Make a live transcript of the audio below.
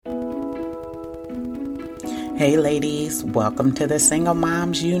Hey ladies, welcome to the Single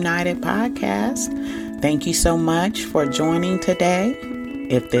Moms United podcast. Thank you so much for joining today.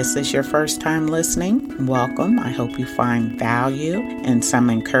 If this is your first time listening, welcome. I hope you find value and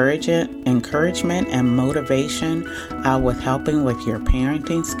some encouragement and motivation with helping with your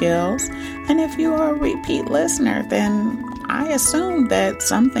parenting skills. And if you are a repeat listener, then I assume that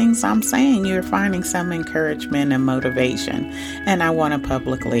some things I'm saying, you're finding some encouragement and motivation. And I want to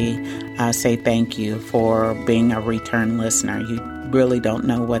publicly say thank you for being a return listener. You really don't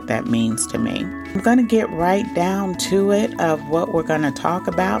know what that means to me. I'm going to get right down to it of what we're going to talk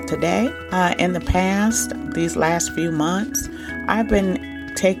about today. In the past, these last few months, I've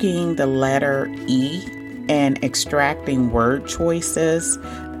been taking the letter E and extracting word choices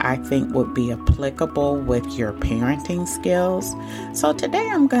I think would be applicable with your parenting skills. So today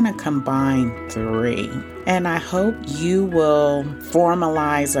I'm going to combine three, and I hope you will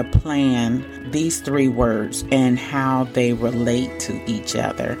formalize a plan, these three words, and how they relate to each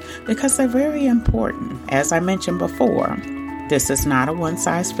other, because they're very important. As I mentioned before, this is not a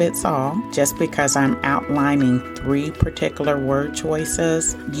one-size-fits-all. Just because I'm outlining three particular word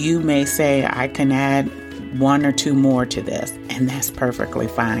choices, you may say I can add one or two more to this, and that's perfectly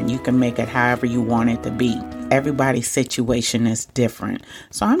fine. You can make it however you want it to be. Everybody's situation is different.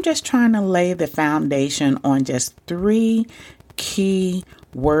 So I'm just trying to lay the foundation on just three key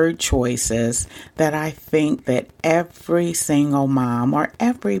word choices that I think that every single mom or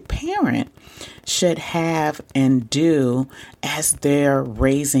every parent should have and do as they're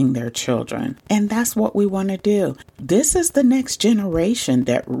raising their children. And that's what we want to do. This is the next generation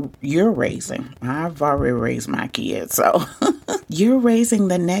that you're raising. I've already raised my kids, so you're raising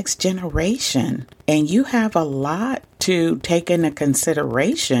the next generation, and you have a lot to take into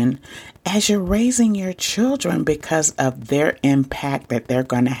consideration as you're raising your children because of their impact that they're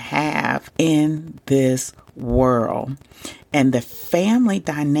going to have in this world. And the family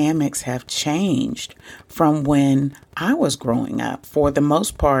dynamics have changed from when I was growing up. For the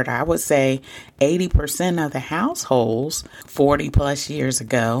most part, I would say 80% of the households 40 plus years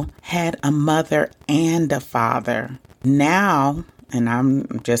ago had a mother and a father. Now, and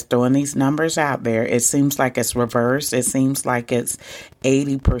I'm just throwing these numbers out there, it seems like it's reversed. It seems like it's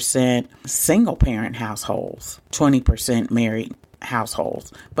 80% single parent households, 20% married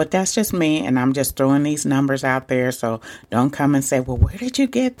households. But that's just me, and I'm just throwing these numbers out there, so don't come and say, well, where did you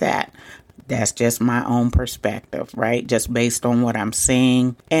get that? That's just my own perspective, right? Just based on what I'm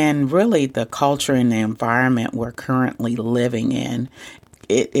seeing and really the culture and the environment we're currently living in.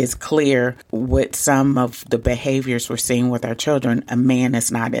 It is clear with some of the behaviors we're seeing with our children, a man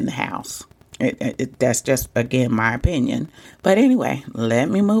is not in the house. That's just, again, my opinion. But anyway, let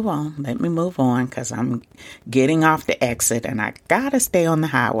me move on because I'm getting off the exit and I got to stay on the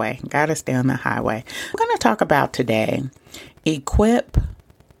highway. I'm going to talk about today, equip,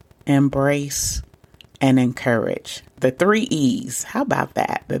 embrace, and encourage. The 3 E's. How about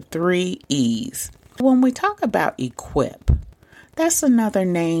that? The 3 E's. When we talk about equip, that's another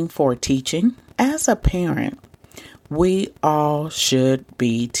name for teaching. As a parent, we all should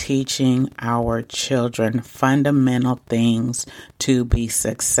be teaching our children fundamental things to be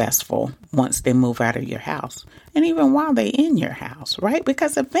successful once they move out of your house and even while they're in your house, right?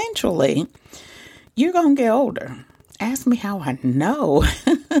 Because eventually you're going to get older. Ask me how I know.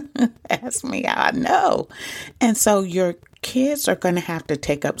 And so your kids are going to have to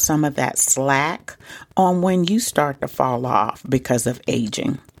take up some of that slack on when you start to fall off because of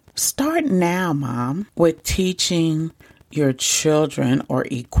aging. Start now, Mom, with teaching your children or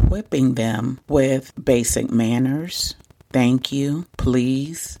equipping them with basic manners. Thank you,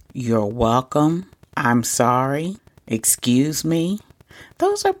 please, you're welcome, I'm sorry, excuse me.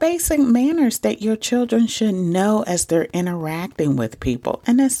 Those are basic manners that your children should know as they're interacting with people,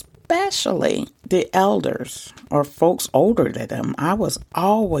 and especially the elders or folks older than them. I was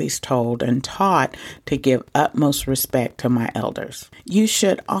always told and taught to give utmost respect to my elders. You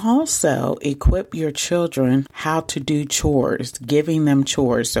should also equip your children how to do chores, giving them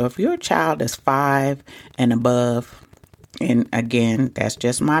chores. So if your child is 5 and above, and again, that's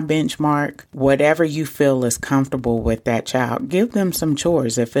just my benchmark. Whatever you feel is comfortable with that child, give them some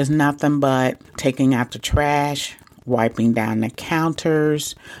chores. If it's nothing but taking out the trash, wiping down the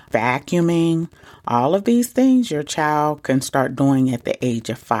counters, vacuuming, all of these things your child can start doing at the age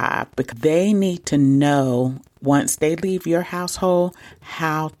of 5, because they need to know once they leave your household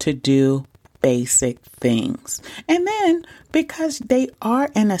how to do basic things. And then because they are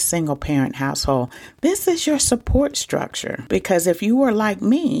in a single parent household, this is your support structure. Because if you were like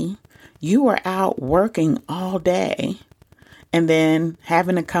me, you were out working all day and then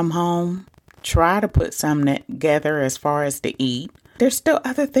having to come home Try to put something together as far as to eat. There's still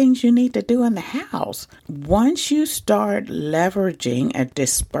other things you need to do in the house. Once you start leveraging and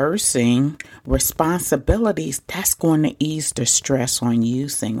dispersing responsibilities, that's going to ease the stress on you,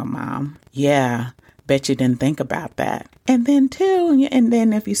 single mom. Yeah, bet you didn't think about that. And then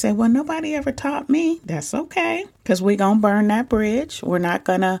if you say, well, nobody ever taught me, that's okay. Because we're going to burn that bridge. We're not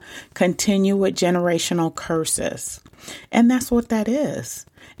going to continue with generational curses. And that's what that is.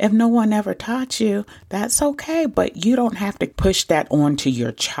 If no one ever taught you, that's okay, but you don't have to push that onto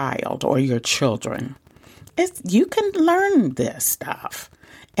your child or your children. You can learn this stuff.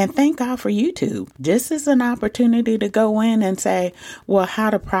 And thank God for YouTube. This is an opportunity to go in and say, well,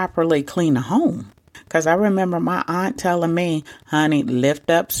 how to properly clean a home. Because I remember my aunt telling me, honey, lift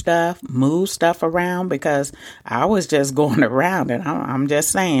up stuff, move stuff around, because I was just going around and I'm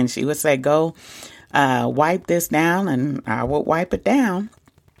just saying, she would say, go wipe this down, and I would wipe it down.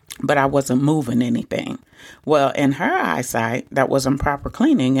 But I wasn't moving anything. Well, in her eyesight, that wasn't proper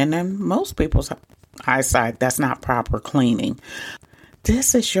cleaning. And in most people's eyesight, that's not proper cleaning.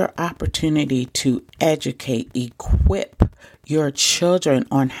 This is your opportunity to educate, equip your children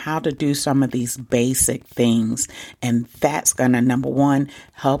on how to do some of these basic things. And that's going to, number one,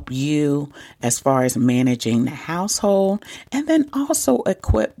 help you as far as managing the household. And then also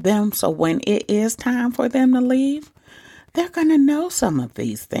equip them so when it is time for them to leave, they're going to know some of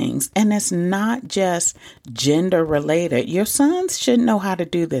these things. And it's not just gender related. Your sons should know how to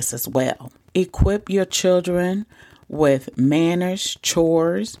do this as well. Equip your children with manners,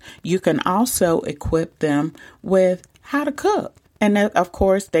 chores. You can also equip them with how to cook. And of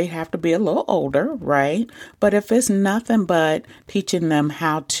course, they have to be a little older, right? But if it's nothing but teaching them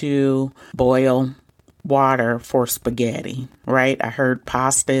how to boil water for spaghetti, right? I heard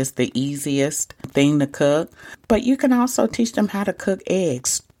pasta is the easiest thing to cook, but you can also teach them how to cook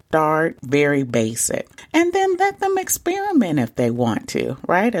eggs. Start very basic, and then let them experiment if they want to,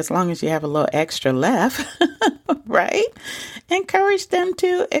 right? As long as you have a little extra left, right? Encourage them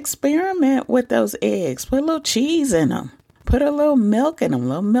to experiment with those eggs. Put a little cheese in them. Put a little milk in them. A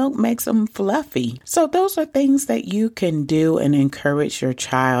little milk makes them fluffy. So those are things that you can do and encourage your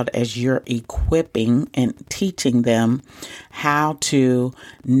child as you're equipping and teaching them how to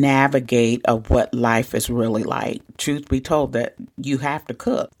navigate of what life is really like. Truth be told, that you have to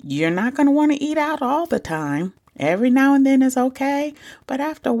cook. You're not going to want to eat out all the time. Every now and then is okay. But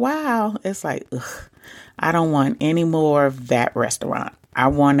after a while, it's like, ugh, I don't want any more of that restaurant. I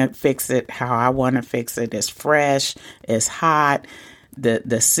want to fix it how I want to fix it. It's fresh. It's hot.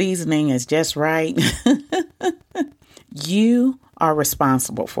 The seasoning is just right. You are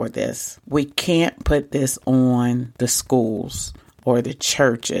responsible for this. We can't put this on the schools or the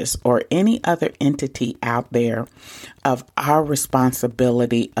churches or any other entity out there of our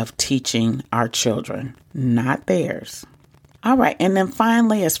responsibility of teaching our children, not theirs. All right. And then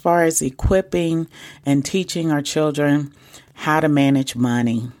finally, as far as equipping and teaching our children how to manage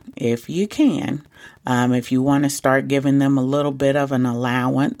money, if you can, if you want to start giving them a little bit of an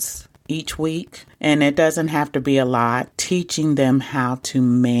allowance each week, and it doesn't have to be a lot, teaching them how to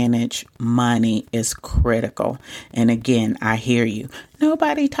manage money is critical. And again, I hear you.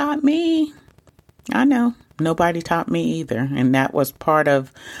 Nobody taught me. I know. Nobody taught me either. And that was part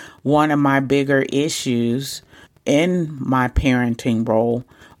of one of my bigger issues in my parenting role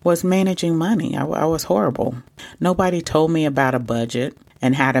was managing money. I was horrible. Nobody told me about a budget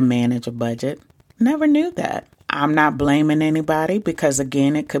and how to manage a budget. Never knew that. I'm not blaming anybody because,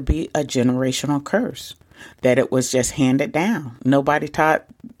 again, it could be a generational curse that it was just handed down. Nobody taught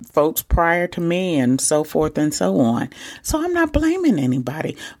folks prior to me and so forth and so on. So I'm not blaming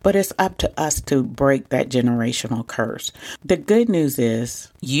anybody, but it's up to us to break that generational curse. The good news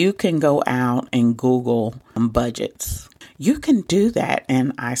is you can go out and Google budgets. You can do that,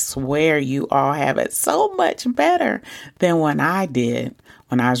 and I swear you all have it so much better than when I did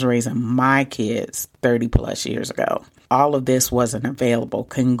when I was raising my kids 30 plus years ago. All of this wasn't available.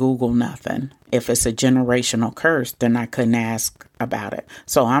 Couldn't Google nothing. If it's a generational curse, then I couldn't ask about it.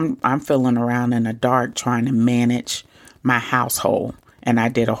 So I'm feeling around in the dark trying to manage my household, and I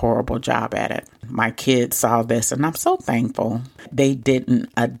did a horrible job at it. My kids saw this, and I'm so thankful they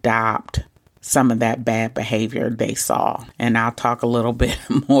didn't adopt some of that bad behavior they saw. And I'll talk a little bit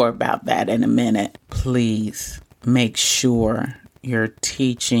more about that in a minute. Please make sure you're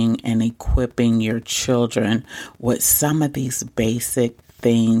teaching and equipping your children with some of these basic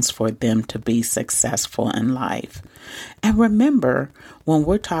things for them to be successful in life. And remember, when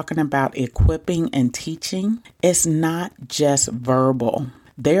we're talking about equipping and teaching, it's not just verbal.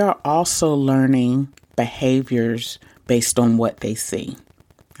 They are also learning behaviors based on what they see.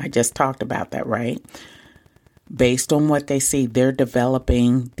 I just talked about that, right? Based on what they see, they're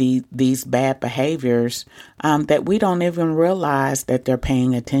developing these bad behaviors that we don't even realize that they're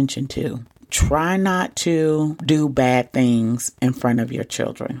paying attention to. Try not to do bad things in front of your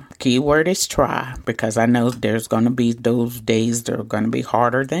children. Keyword is try, because I know there's going to be those days that are going to be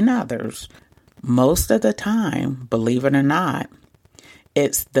harder than others. Most of the time, believe it or not,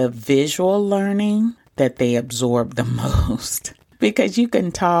 it's the visual learning that they absorb the most. Because you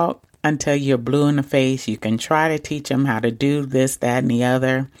can talk until you're blue in the face. You can try to teach them how to do this, that, and the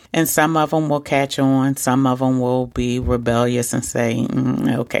other. And some of them will catch on. Some of them will be rebellious and say,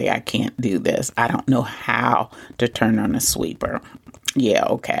 okay, I can't do this. I don't know how to turn on a sweeper. Yeah,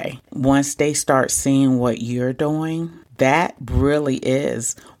 okay. Once they start seeing what you're doing, that really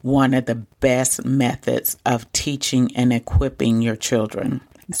is one of the best methods of teaching and equipping your children.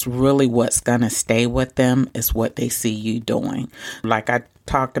 It's really what's going to stay with them is what they see you doing. Like I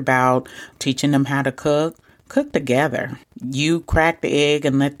talked about teaching them how to cook together. You crack the egg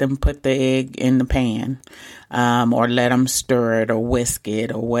and let them put the egg in the pan, or let them stir it or whisk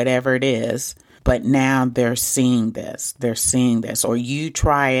it or whatever it is. But now they're seeing this. Or you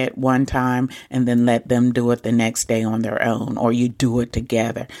try it one time and then let them do it the next day on their own, or you do it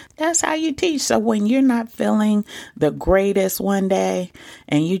together. That's how you teach. So when you're not feeling the greatest one day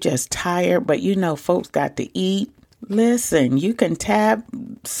and you just tired, but you know folks got to eat, listen, you can tap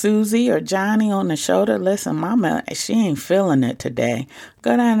Susie or Johnny on the shoulder. Listen, Mama, she ain't feeling it today.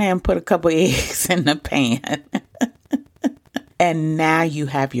 Go down there and put a couple eggs in the pan. And now you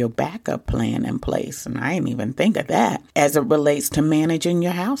have your backup plan in place. And I didn't even think of that as it relates to managing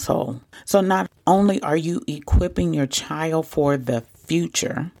your household. So not only are you equipping your child for the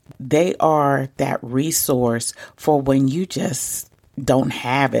future, they are that resource for when you just don't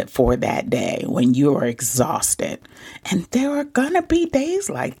have it for that day, when you are exhausted. And there are going to be days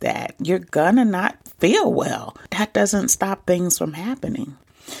like that. You're going to not feel well. That doesn't stop things from happening.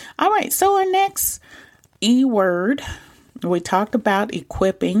 All right. So our next E word, we talked about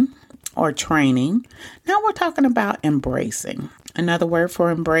equipping or training. Now we're talking about embracing. Another word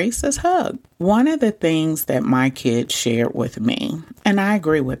for embrace is hug. One of the things that my kids shared with me, and I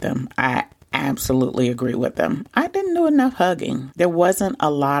agree with them, I absolutely agree with them. I didn't do enough hugging. There wasn't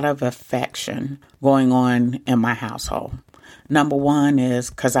a lot of affection going on in my household. Number one is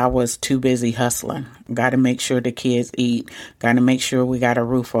because I was too busy hustling. Got to make sure the kids eat. Got to make sure we got a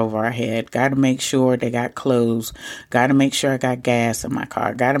roof over our head. Got to make sure they got clothes. Got to make sure I got gas in my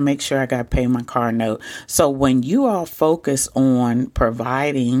car. Got to make sure I got to pay my car note. So when you all focus on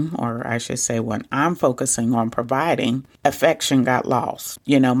providing, or I should say when I'm focusing on providing, affection got lost.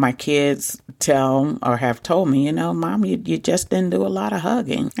 You know, my kids tell or have told me, Mom, you just didn't do a lot of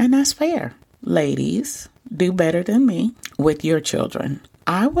hugging. And that's fair. Ladies, do better than me with your children.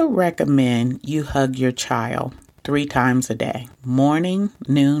 I would recommend you hug your child 3 times a day, morning,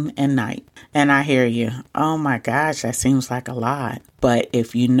 noon, and night. And I hear you. Oh my gosh, that seems like a lot. But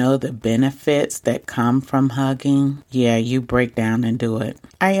if you know the benefits that come from hugging, yeah, you break down and do it.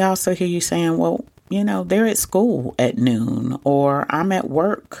 I also hear you saying, well, they're at school at noon, or I'm at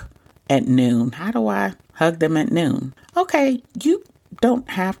work at noon. How do I hug them at noon? Okay, you don't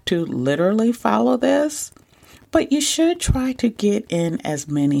have to literally follow this, but you should try to get in as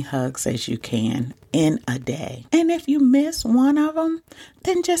many hugs as you can in a day. And if you miss one of them,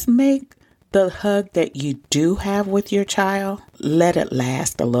 then just make the hug that you do have with your child, let it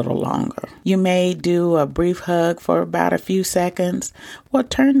last a little longer. You may do a brief hug for about a few seconds. Well,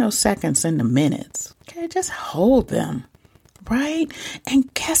 turn those seconds into minutes. Okay, just hold them, right?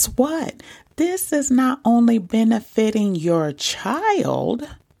 And guess what? This is not only benefiting your child,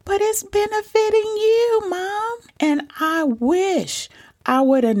 but it's benefiting you, Mom. And I wish I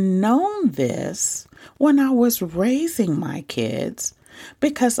would have known this when I was raising my kids,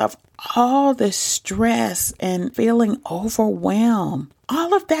 because of all the stress and feeling overwhelmed.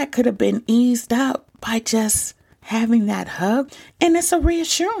 All of that could have been eased up by just having that hug. And it's a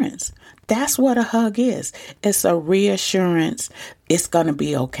reassurance. That's what a hug is. It's a reassurance. It's going to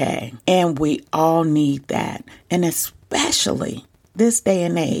be okay. And we all need that. And especially this day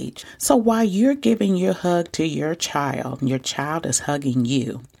and age. So while you're giving your hug to your child is hugging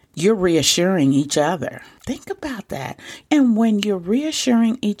you, you're reassuring each other. Think about that. And when you're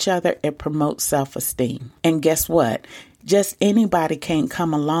reassuring each other, it promotes self-esteem. And guess what? Just anybody can't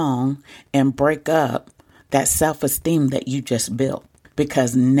come along and break up that self-esteem that you just built.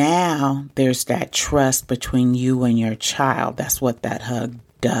 Because now there's that trust between you and your child. That's what that hug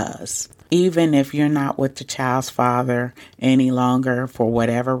does. Even if you're not with the child's father any longer for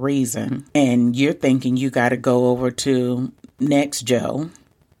whatever reason, and you're thinking you got to go over to next Joe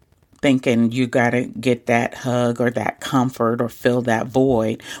thinking you got to get that hug or that comfort or fill that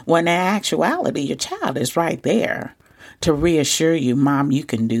void, when in actuality, your child is right there to reassure you, Mom, you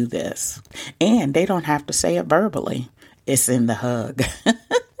can do this. And they don't have to say it verbally. It's in the hug.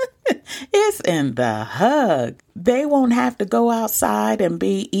 It's in the hug. They won't have to go outside and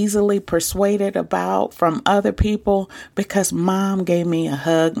be easily persuaded about from other people because Mom gave me a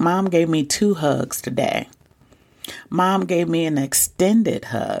hug. Mom gave me 2 hugs today. Mom gave me an extended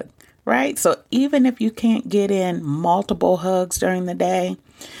hug, right? So even if you can't get in multiple hugs during the day,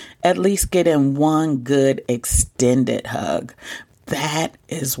 at least get in one good extended hug. That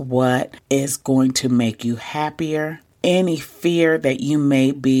is what is going to make you happier. Any fear that you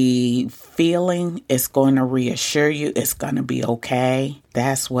may be feeling is going to reassure you it's going to be okay.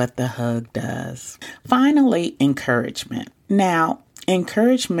 That's what the hug does. Finally, encouragement. Now,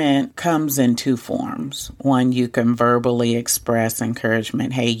 encouragement comes in 2 forms. One, you can verbally express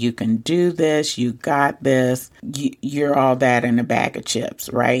encouragement. Hey, you can do this. You got this. You're all that in a bag of chips,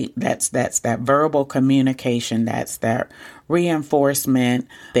 right? That's that verbal communication. That's that reinforcement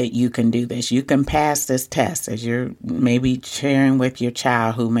that you can do this. You can pass this test, as you're maybe sharing with your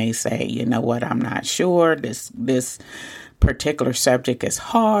child who may say, you know what, I'm not sure. This particular subject is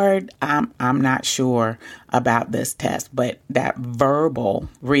hard. I'm not sure about this test, but that verbal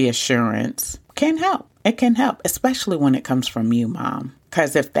reassurance can help. It can help, especially when it comes from you, Mom.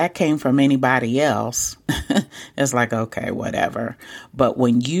 Because if that came from anybody else, it's like, okay, whatever. But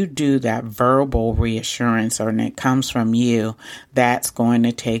when you do that verbal reassurance or it comes from you, that's going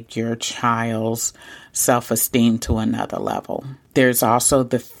to take your child's self-esteem to another level. There's also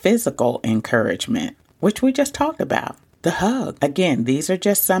the physical encouragement, which we just talked about. The hug. Again, these are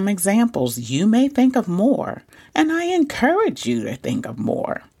just some examples. You may think of more, and I encourage you to think of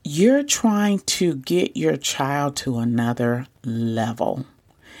more. You're trying to get your child to another level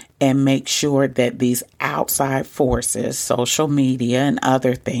and make sure that these outside forces, social media and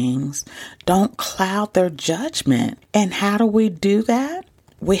other things, don't cloud their judgment. And how do we do that?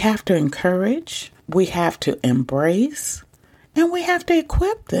 We have to encourage, we have to embrace, and we have to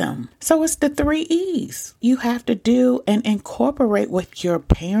equip them. So it's the 3 E's you have to do and incorporate with your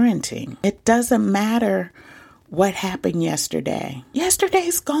parenting. It doesn't matter what happened yesterday.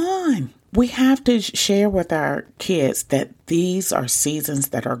 Yesterday's gone. We have to share with our kids that these are seasons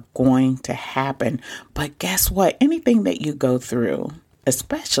that are going to happen. But guess what? Anything that you go through,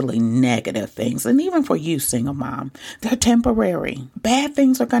 especially negative things, and even for you, single mom, they're temporary. Bad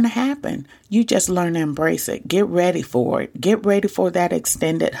things are going to happen. You just learn to embrace it. Get ready for it. Get ready for that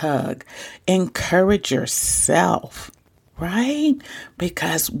extended hug. Encourage yourself, right?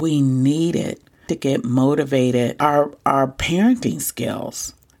 Because we need it to get motivated, our parenting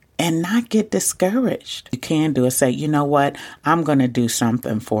skills, and not get discouraged. You can do is say, you know what? I'm going to do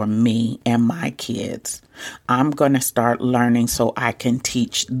something for me and my kids. I'm going to start learning so I can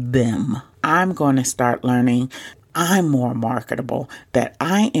teach them. I'm going to start learning I'm more marketable, that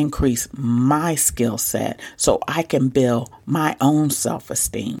I increase my skill set so I can build my own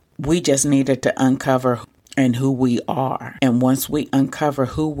self-esteem. We just needed to uncover and who we are. And once we uncover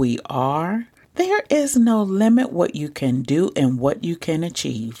who we are, there is no limit what you can do and what you can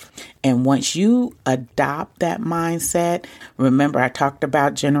achieve. And once you adopt that mindset, remember I talked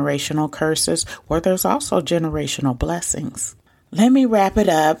about generational curses, where there's also generational blessings. Let me wrap it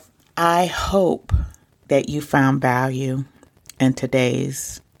up. I hope that you found value in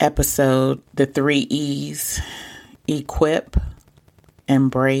today's episode, the 3 E's: equip,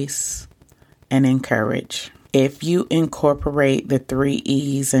 embrace, and encourage. If you incorporate the 3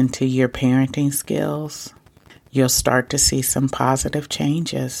 E's into your parenting skills, you'll start to see some positive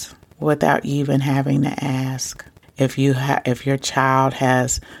changes without even having to ask. If your child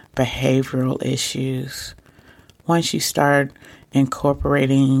has behavioral issues, once you start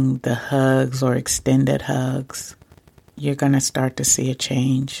incorporating the hugs or extended hugs, you're going to start to see a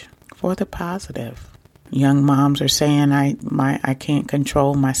change for the positive. Young moms are saying, I can't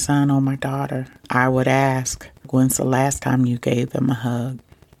control my son or my daughter. I would ask, when's the last time you gave them a hug?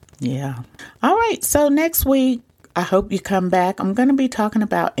 Yeah. All right. So next week, I hope you come back. I'm going to be talking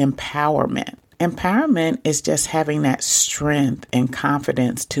about empowerment. Empowerment is just having that strength and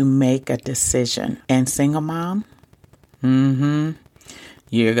confidence to make a decision. And single mom,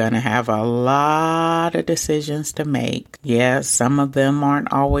 you're going to have a lot of decisions to make. Yes, some of them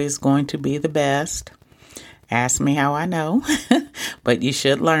aren't always going to be the best. Ask me how I know, but you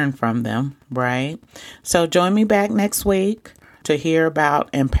should learn from them, right? So join me back next week to hear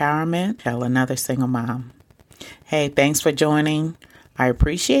about empowerment. Tell another single mom. Hey, thanks for joining. I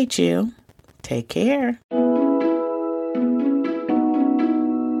appreciate you. Take care.